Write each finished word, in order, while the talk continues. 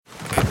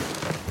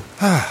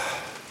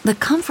The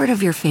comfort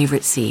of your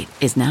favorite seat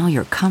is now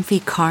your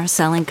comfy car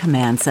selling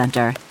command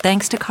center,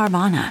 thanks to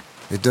Carvana.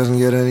 It doesn't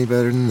get any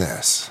better than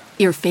this.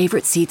 Your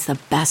favorite seat's the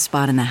best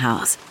spot in the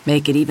house.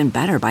 Make it even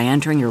better by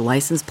entering your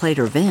license plate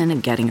or VIN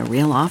and getting a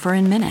real offer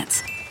in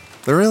minutes.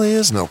 There really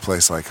is no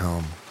place like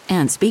home.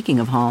 And speaking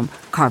of home,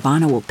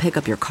 Carvana will pick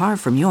up your car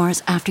from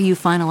yours after you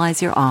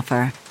finalize your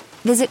offer.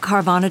 Visit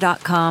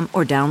Carvana.com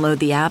or download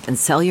the app and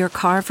sell your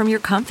car from your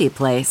comfy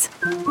place.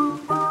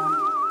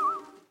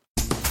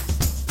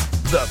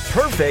 The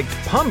perfect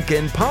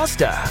pumpkin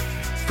pasta.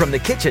 From the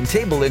kitchen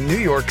table in New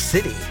York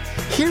City,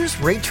 here's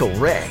Rachel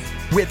Ray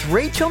with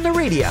Rachel on the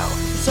Radio.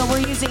 So we're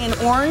using an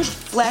orange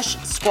flesh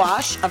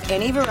squash of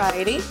any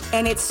variety,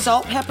 and it's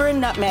salt, pepper, and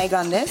nutmeg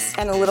on this,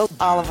 and a little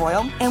olive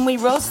oil. And we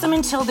roast them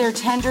until they're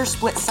tender,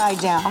 split side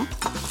down.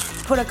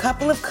 Put a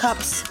couple of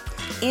cups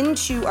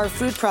into our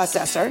food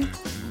processor.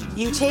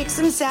 You take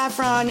some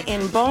saffron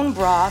in bone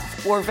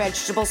broth or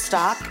vegetable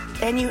stock,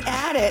 and you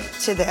add it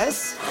to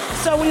this.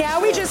 So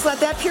now we just let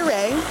that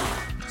puree.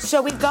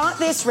 So we've got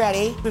this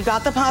ready. We've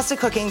got the pasta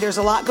cooking. There's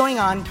a lot going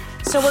on.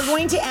 So we're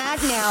going to add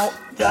now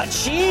the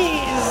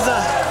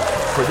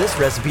cheese. For this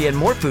recipe and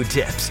more food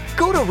tips,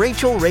 go to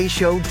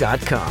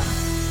RachelRayShow.com.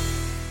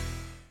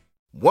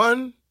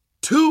 1,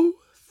 2,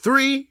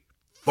 3,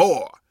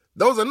 4.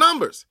 Those are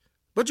numbers,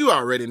 but you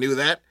already knew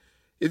that.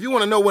 If you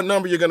want to know what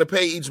number you're going to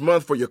pay each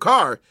month for your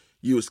car,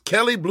 use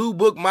Kelley Blue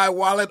Book My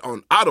Wallet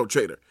on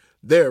AutoTrader.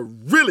 They're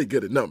really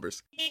good at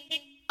numbers.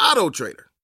 AutoTrader.